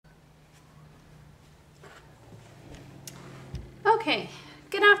Okay,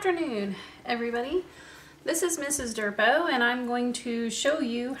 good afternoon, everybody. This is Mrs. Durpo, and I'm going to show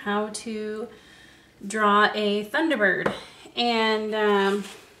you how to draw a Thunderbird. And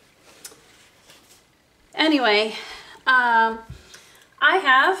anyway, I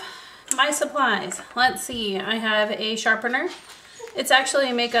have my supplies. Let's see, I have a sharpener. It's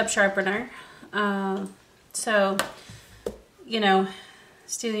actually a makeup sharpener. So, you know,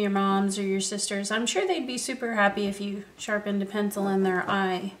 steal your mom's or your sister's. I'm sure they'd be super happy if you sharpened a pencil in their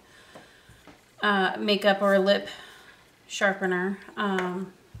eye makeup or lip sharpener. No,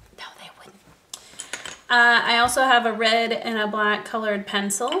 they wouldn't. I also have a red and a black colored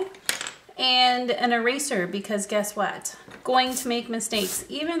pencil and an eraser because guess what? Going to make mistakes,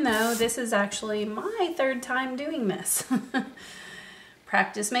 even though this is actually my third time doing this.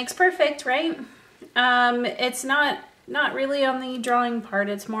 Practice makes perfect, right? It's not really on the drawing part,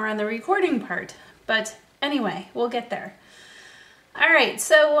 it's more on the recording part. But anyway, we'll get there. All right,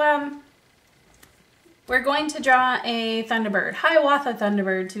 so we're going to draw a Thunderbird, Hiawatha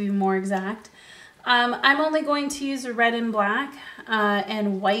Thunderbird to be more exact. I'm only going to use a red and black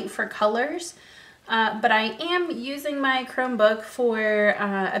and white for colors, but I am using my Chromebook for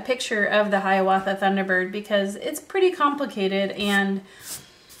a picture of the Hiawatha Thunderbird because it's pretty complicated and,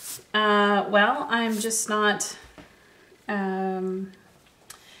 well, I'm just not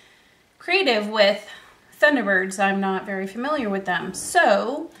creative with Thunderbirds. I'm not very familiar with them.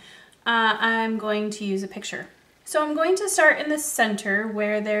 So I'm going to use a picture. So I'm going to start in the center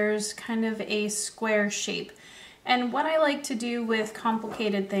where there's kind of a square shape. And what I like to do with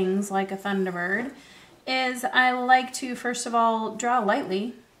complicated things like a Thunderbird is I like to first of all draw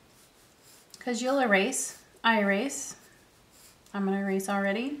lightly because you'll erase. I erase. I'm going to erase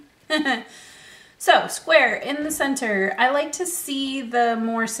already. So, square in the center. I like to see the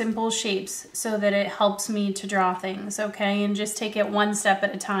more simple shapes so that it helps me to draw things, okay? And just take it one step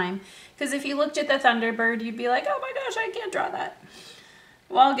at a time. Because if you looked at the Thunderbird, you'd be like, oh my gosh, I can't draw that.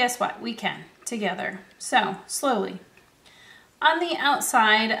 Well, guess what? We can, together. So, slowly. On the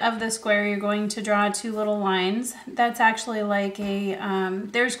outside of the square, you're going to draw two little lines. That's actually like a,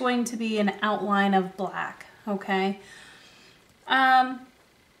 there's going to be an outline of black, okay?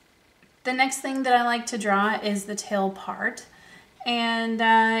 The next thing that I like to draw is the tail part. And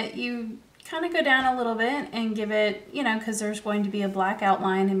you kind of go down a little bit and give it, you know, because there's going to be a black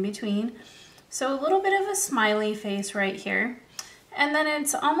outline in between. So a little bit of a smiley face right here. And then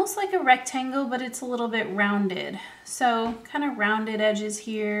it's almost like a rectangle, but it's a little bit rounded. So kind of rounded edges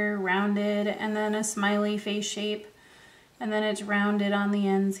here, rounded, and then a smiley face shape. And then it's rounded on the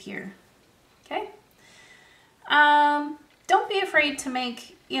ends here. Okay? Don't be afraid to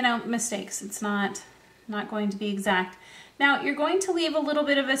make, you know, mistakes. It's not going to be exact. Now you're going to leave a little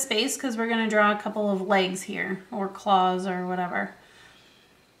bit of a space because we're going to draw a couple of legs here or claws or whatever.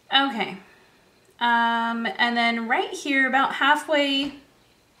 Okay. And then right here, about halfway,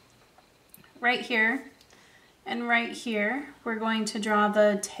 right here and right here, we're going to draw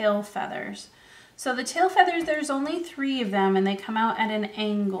the tail feathers. So the tail feathers, there's only 3 of them and they come out at an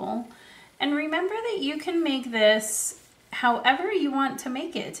angle. And remember that you can make this however you want to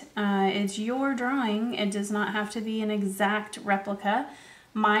make it. It's your drawing. It does not have to be an exact replica.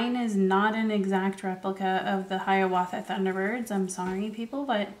 Mine is not an exact replica of the Hiawatha Thunderbirds. I'm sorry, people,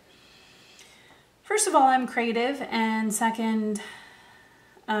 but first of all, I'm creative, and second,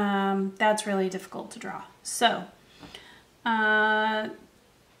 that's really difficult to draw. So, we're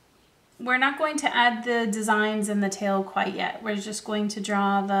not going to add the designs in the tail quite yet. We're just going to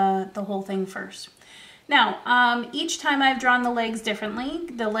draw the whole thing first. Now, each time I've drawn the legs differently.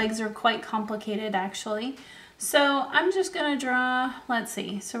 The legs are quite complicated, actually. So I'm just going to draw, let's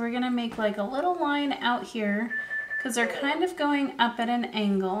see. So we're going to make like a little line out here because they're kind of going up at an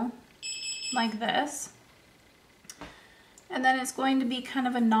angle like this. And then it's going to be kind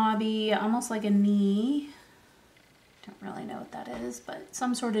of a knobby, almost like a knee. Don't really know what that is, but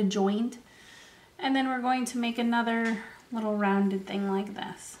some sort of joint. And then we're going to make another little rounded thing like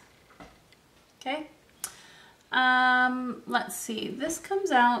this. Okay? Let's see, this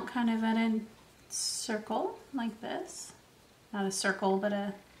comes out kind of at a circle like this. Not a circle, but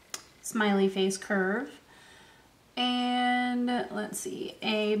a smiley face curve. And let's see,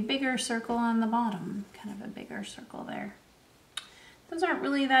 a bigger circle on the bottom, kind of a bigger circle there. Those aren't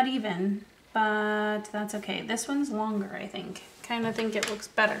really that even, but that's okay. This one's longer, I think. Kind of think it looks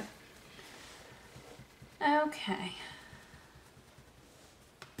better. Okay.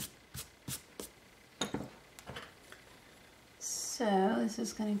 So this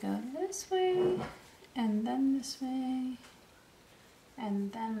is going to go this way, and then this way,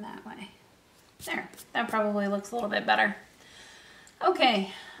 and then that way. There, that probably looks a little bit better.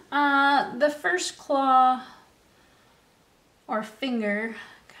 Okay, the first claw or finger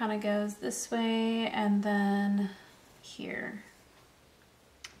kind of goes this way and then here.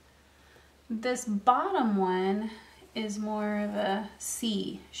 This bottom one is more of a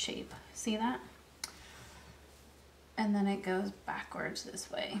C shape. See that? And then it goes backwards this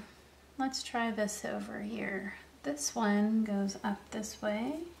way. Let's try this over here. This one goes up this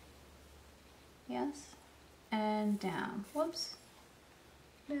way. Yes. And down. Whoops.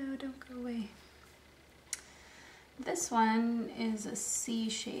 No, don't go away. This one is a C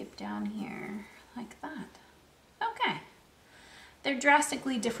shape down here, like that. Okay. They're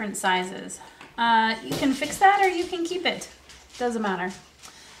drastically different sizes. You can fix that or you can keep it. Doesn't matter.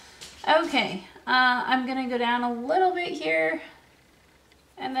 Okay, I'm gonna go down a little bit here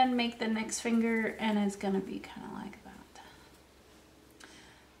and then make the next finger, and it's gonna be kind of like that.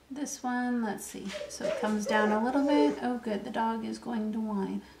 This one, let's see. So it comes down a little bit. Oh good, the dog is going to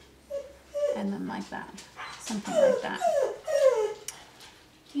whine. And then like that, something like that.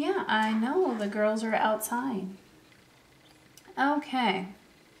 Yeah, I know, the girls are outside. Okay.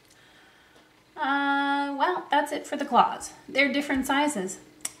 Well, that's it for the claws. They're different sizes.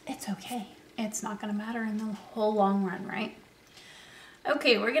 It's okay. It's not gonna matter in the whole long run, right?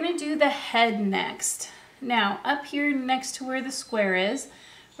 Okay, we're gonna do the head next. Now, up here next to where the square is,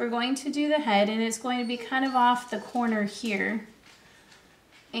 we're going to do the head, and it's going to be kind of off the corner here.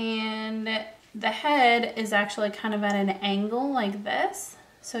 And the head is actually kind of at an angle like this.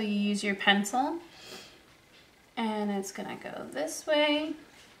 So you use your pencil, and it's gonna go this way.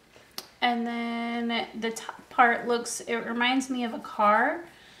 And then the top part looks, it reminds me of a car,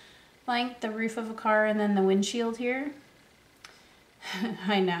 like the roof of a car and then the windshield here.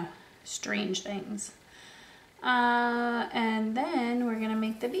 I know, strange things. And then we're gonna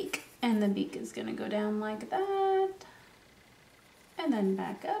make the beak, and the beak is gonna go down like that, and then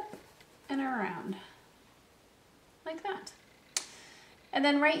back up and around, like that. And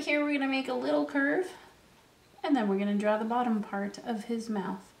then right here we're gonna make a little curve, and then we're gonna draw the bottom part of his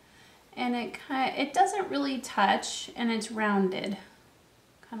mouth. And it doesn't really touch, and it's rounded,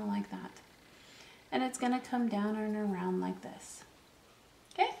 kind of like that. And it's gonna come down and around like this.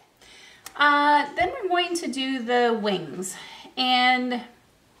 Okay. Then we're going to do the wings, and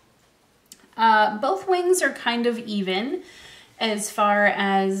both wings are kind of even as far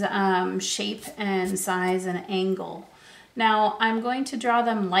as shape and size and angle. Now I'm going to draw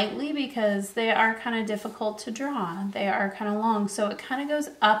them lightly because they are kind of difficult to draw. They are kind of long, so it kind of goes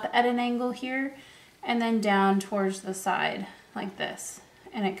up at an angle here and then down towards the side like this,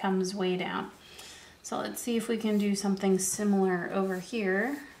 and it comes way down. So let's see if we can do something similar over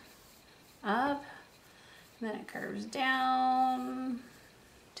here. Up, and then it curves down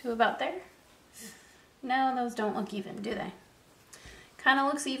to about there. No, those don't look even, do they? Kind of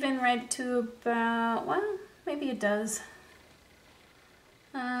looks even right to about, well, maybe it does.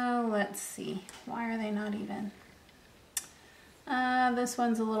 Let's see, why are they not even? This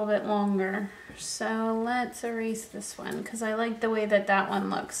one's a little bit longer, so let's erase this one because I like the way that that one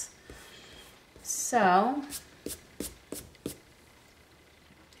looks. So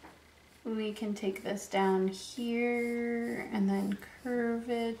we can take this down here and then curve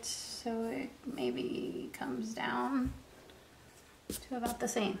it so it maybe comes down to about the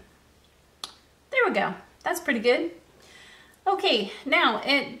same. There we go. That's pretty good. Okay, now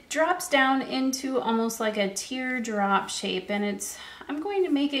it drops down into almost like a teardrop shape, and I'm going to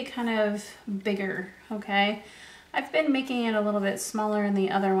make it kind of bigger, okay? I've been making it a little bit smaller in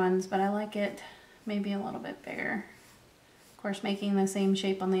the other ones, but I like it maybe a little bit bigger. Of course, making the same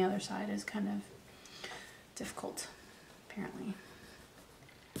shape on the other side is kind of difficult, apparently.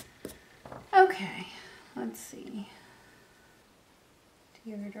 Okay, let's see.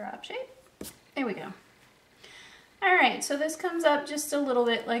 Teardrop shape. There we go. All right, so this comes up just a little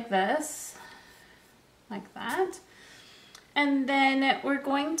bit like this, like that. And then we're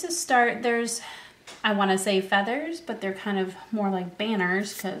going to start, I want to say feathers, but they're kind of more like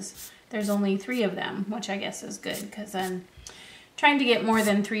banners because there's only 3 of them, which I guess is good because then trying to get more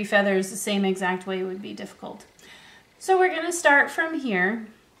than 3 feathers the same exact way would be difficult. So we're going to start from here.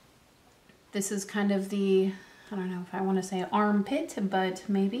 This is kind of the, I don't know if I want to say armpit, but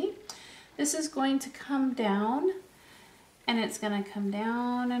maybe. This is going to come down, and it's going to come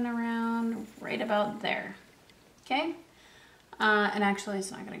down and around right about there. Okay? And actually, it's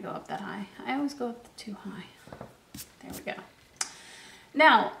not going to go up that high. I always go up too high. There we go.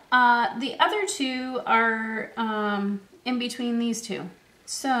 Now, the other 2 are in between these 2.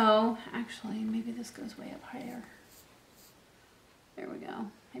 So, actually, maybe this goes way up higher. There we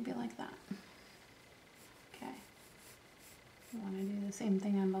go. Maybe like that. Okay. You want to do the same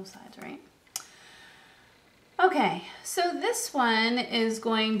thing on both sides, right? Okay, so this one is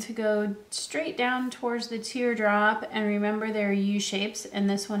going to go straight down towards the teardrop, and remember there are U shapes, and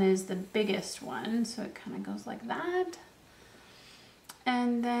this one is the biggest one, so it kind of goes like that.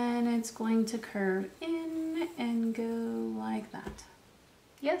 And then it's going to curve in and go like that.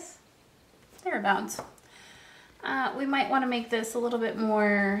 Yes, thereabouts. We might want to make this a little bit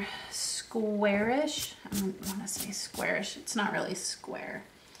more squarish. I don't want to say squarish, it's not really square,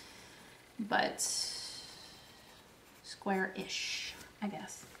 but square-ish, I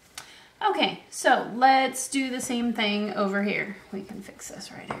guess. Okay, so let's do the same thing over here. We can fix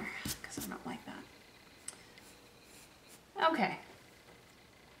this right here because I don't like that. Okay,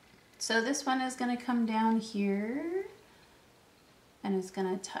 so this one is going to come down here and it's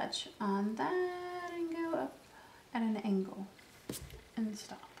going to touch on that and go up at an angle and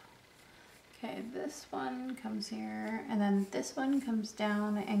stop. Okay, this one comes here, and then this one comes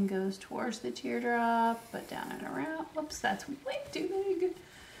down and goes towards the teardrop, but down and around. Whoops, that's way too big.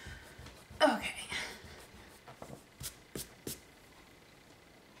 Okay.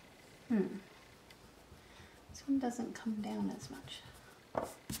 This one doesn't come down as much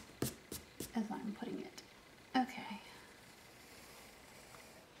as I'm putting it. Okay.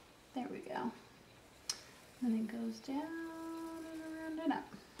 There we go. Then it goes down and around and up.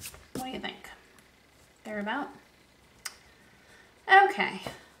 What do you think? Thereabout? Okay.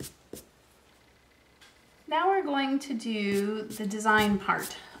 Now we're going to do the design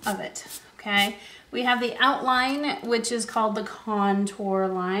part of it, okay? We have the outline, which is called the contour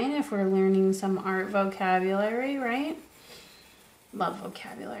line, if we're learning some art vocabulary, right? Love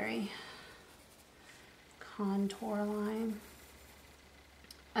vocabulary. Contour line.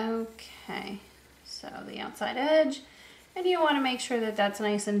 Okay, so the outside edge. And you want to make sure that that's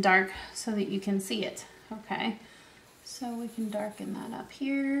nice and dark so that you can see it, okay? So we can darken that up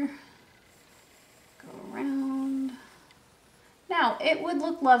here, go around. Now, it would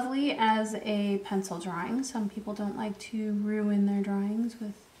look lovely as a pencil drawing. Some people don't like to ruin their drawings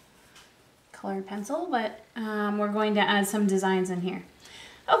with colored pencil, but we're going to add some designs in here.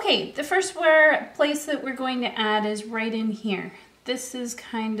 Okay, the first place that we're going to add is right in here. This is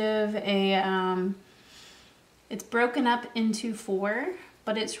kind of a... it's broken up into 4,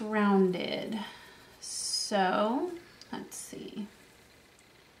 but it's rounded. So, let's see.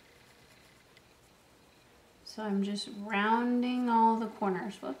 So I'm just rounding all the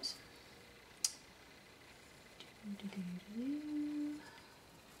corners. Whoops.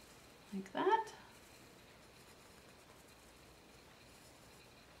 Like that.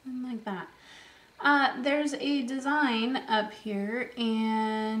 And like that. There's a design up here,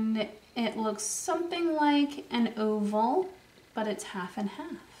 and it looks something like an oval, but it's half and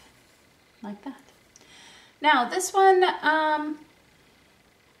half, like that. Now this one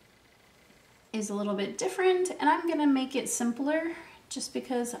is a little bit different, and I'm gonna make it simpler just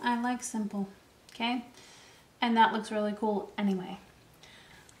because I like simple, okay? And that looks really cool anyway.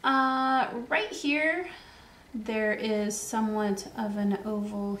 Right here, there is somewhat of an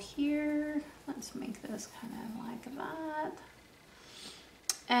oval here. Let's make this kind of like that.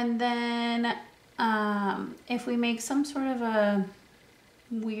 And then if we make some sort of a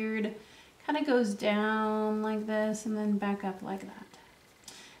weird, kind of goes down like this and then back up like that.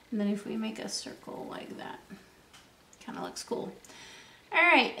 And then if we make a circle like that, kind of looks cool. All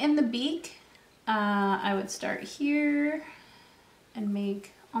right, in the beak, I would start here and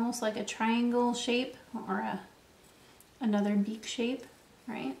make almost like a triangle shape or another beak shape,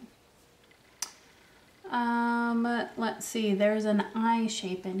 right? Let's see, there's an eye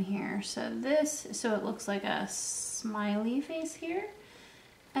shape in here. So it looks like a smiley face here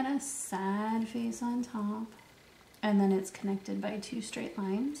and a sad face on top. And then it's connected by 2 straight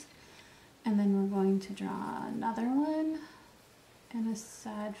lines. And then we're going to draw another one and a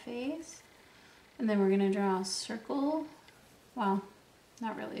sad face. And then we're going to draw a circle. Well,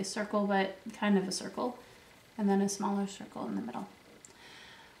 not really a circle, but kind of a circle. And then a smaller circle in the middle.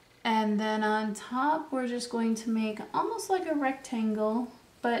 And then on top, we're just going to make almost like a rectangle,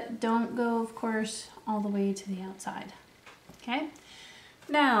 but don't go, of course, all the way to the outside. Okay?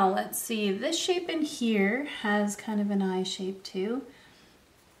 Now, let's see. This shape in here has kind of an eye shape too.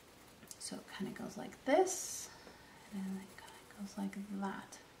 So it kind of goes like this, and then it kind of goes like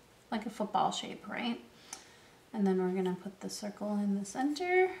that. Like a football shape, right? And then we're going to put the circle in the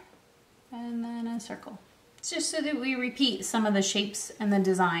center, and then a circle. It's just so that we repeat some of the shapes and the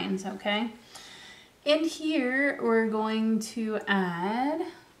designs, okay? In here, we're going to add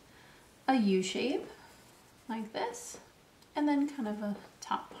a U shape, like this, and then kind of a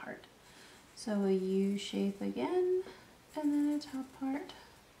top part. So a U shape again, and then a top part,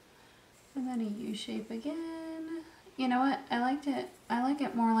 and then a U shape again. You know what? I like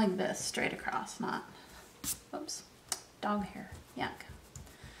it more like this, straight across, not, whoops, dog hair, yuck.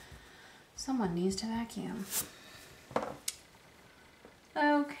 Someone needs to vacuum.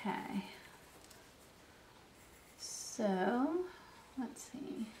 Okay. So, let's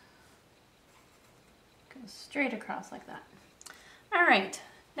see. Go straight across like that. All right,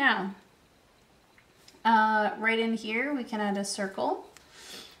 now, right in here, we can add a circle.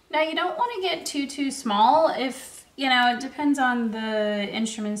 Now, you don't want to get too small. If, you know, it depends on the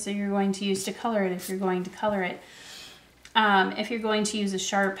instruments that you're going to use to color it, if you're going to color it. If you're going to use a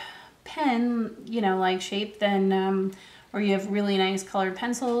sharp pen, you know, like shape, then, or you have really nice colored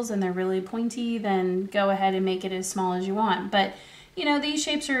pencils and they're really pointy, then go ahead and make it as small as you want. But, you know, these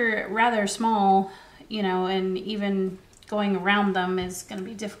shapes are rather small, you know, and even going around them is going to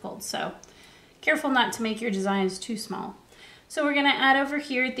be difficult. So careful not to make your designs too small. So we're going to add over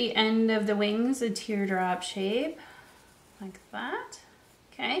here at the end of the wings a teardrop shape like that.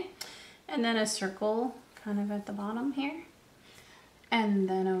 Okay. And then a circle kind of at the bottom here. And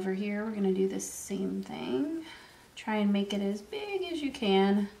then over here, we're going to do the same thing. Try and make it as big as you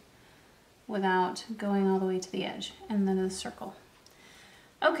can without going all the way to the edge. And then a circle.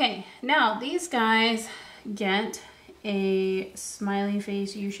 Okay, now these guys get a smiley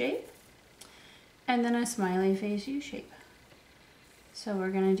face U shape and then a smiley face U shape. So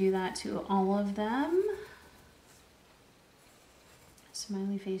we're going to do that to all of them.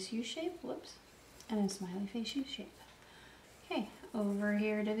 Smiley face U shape, whoops, and a smiley face U shape. Okay, over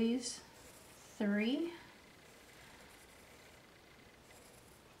here to these three.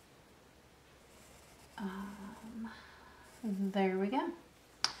 There we go.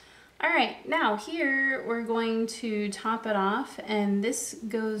 All right, now here we're going to top it off, and this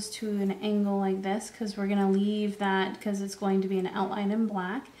goes to an angle like this because we're going to leave that because it's going to be an outline in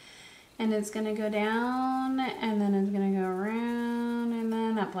black, and it's going to go down and then it's going to go around and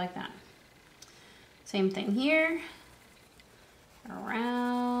then up like that. Same thing here,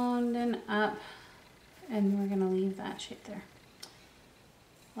 around and up, and we're going to leave that shape there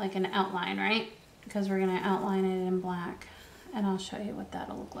like an outline, right? Because we're going to outline it in black. And I'll show you what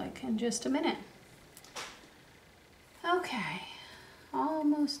that'll look like in just a minute. Okay,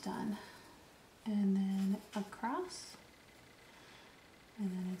 almost done. And then across.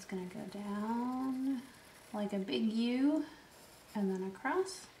 And then it's gonna go down like a big U. And then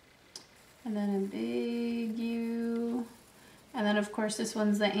across. And then a big U. And then of course this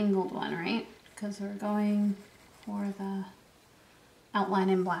one's the angled one, right? Because we're going for the outline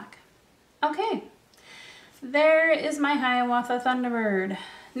in black. Okay. There is my Hiawatha Thunderbird.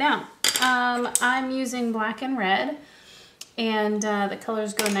 Now, I'm using black and red, and the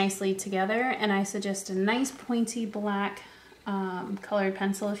colors go nicely together, and I suggest a nice pointy black colored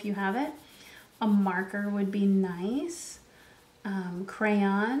pencil if you have it. A marker would be nice.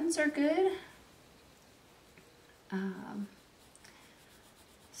 Crayons are good.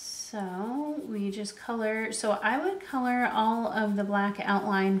 So we just color, so I would color all of the black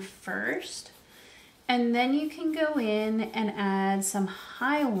outline first. And then you can go in and add some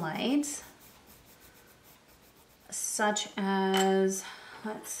highlights, such as,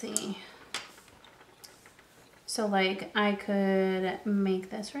 let's see. So like I could make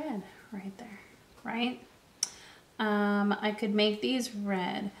this red right there, right? I could make these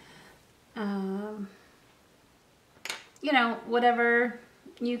red. You know, whatever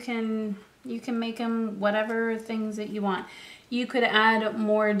you can make them whatever things that you want. You could add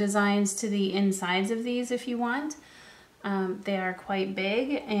more designs to the insides of these if you want. They are quite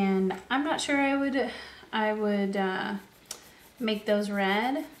big, and I'm not sure I would make those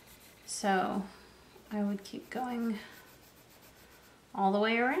red. So I would keep going all the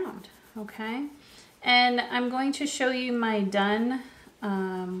way around, okay? And I'm going to show you my done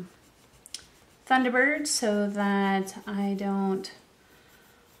Thunderbird so that I don't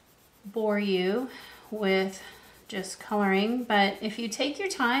bore you with just coloring. But if you take your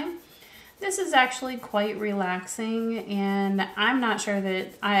time, this is actually quite relaxing, and I'm not sure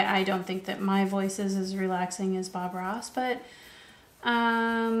that, I don't think that my voice is as relaxing as Bob Ross, but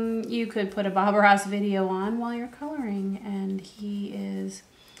you could put a Bob Ross video on while you're coloring, and he's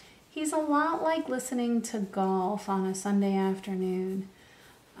a lot like listening to golf on a Sunday afternoon,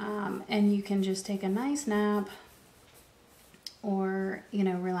 and you can just take a nice nap or, you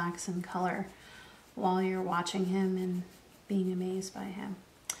know, relax and color while you're watching him and being amazed by him.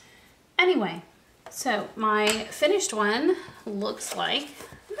 Anyway, so my finished one looks like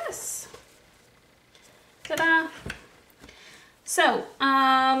this. Ta-da! So,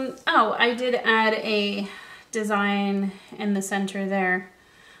 oh, I did add a design in the center there.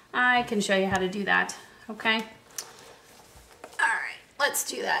 I can show you how to do that, okay? All right, let's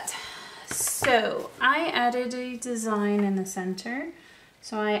do that. So I added a design in the center.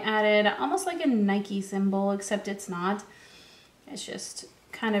 So I added almost like a Nike symbol, except it's not. It's just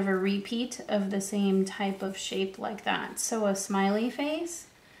kind of a repeat of the same type of shape like that. So a smiley face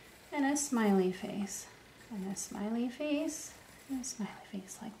and a smiley face and a smiley face and a smiley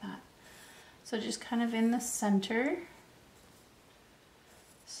face like that. So just kind of in the center.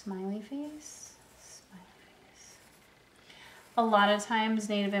 Smiley face, smiley face. A lot of times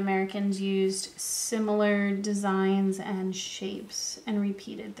Native Americans used similar designs and shapes and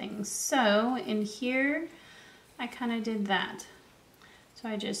repeated things. So in here, I kind of did that. So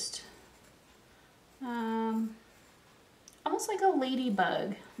I just, almost like a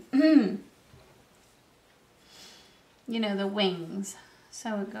ladybug. You know, the wings.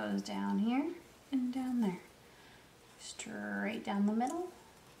 So it goes down here and down there. Straight down the middle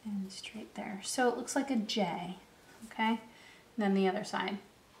and straight there. So it looks like a J, okay? And then the other side.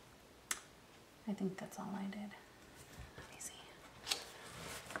 I think that's all I did. Let me see.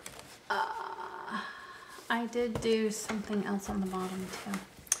 I did do something else on the bottom too.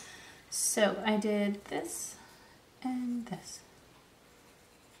 So I did this and this.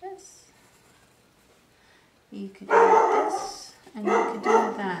 This. You could do this and you could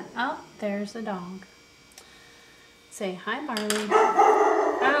do that. Oh, there's a dog. Say hi, Barley.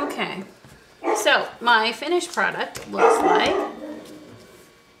 Okay, so my finished product looks like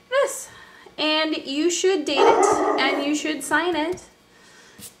this. And you should date it and you should sign it.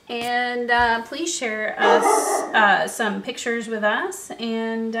 And please share us some pictures with us,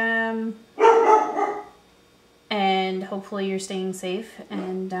 and hopefully you're staying safe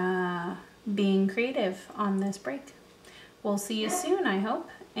and being creative on this break. We'll see you soon, I hope,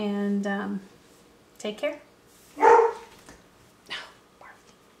 and take care.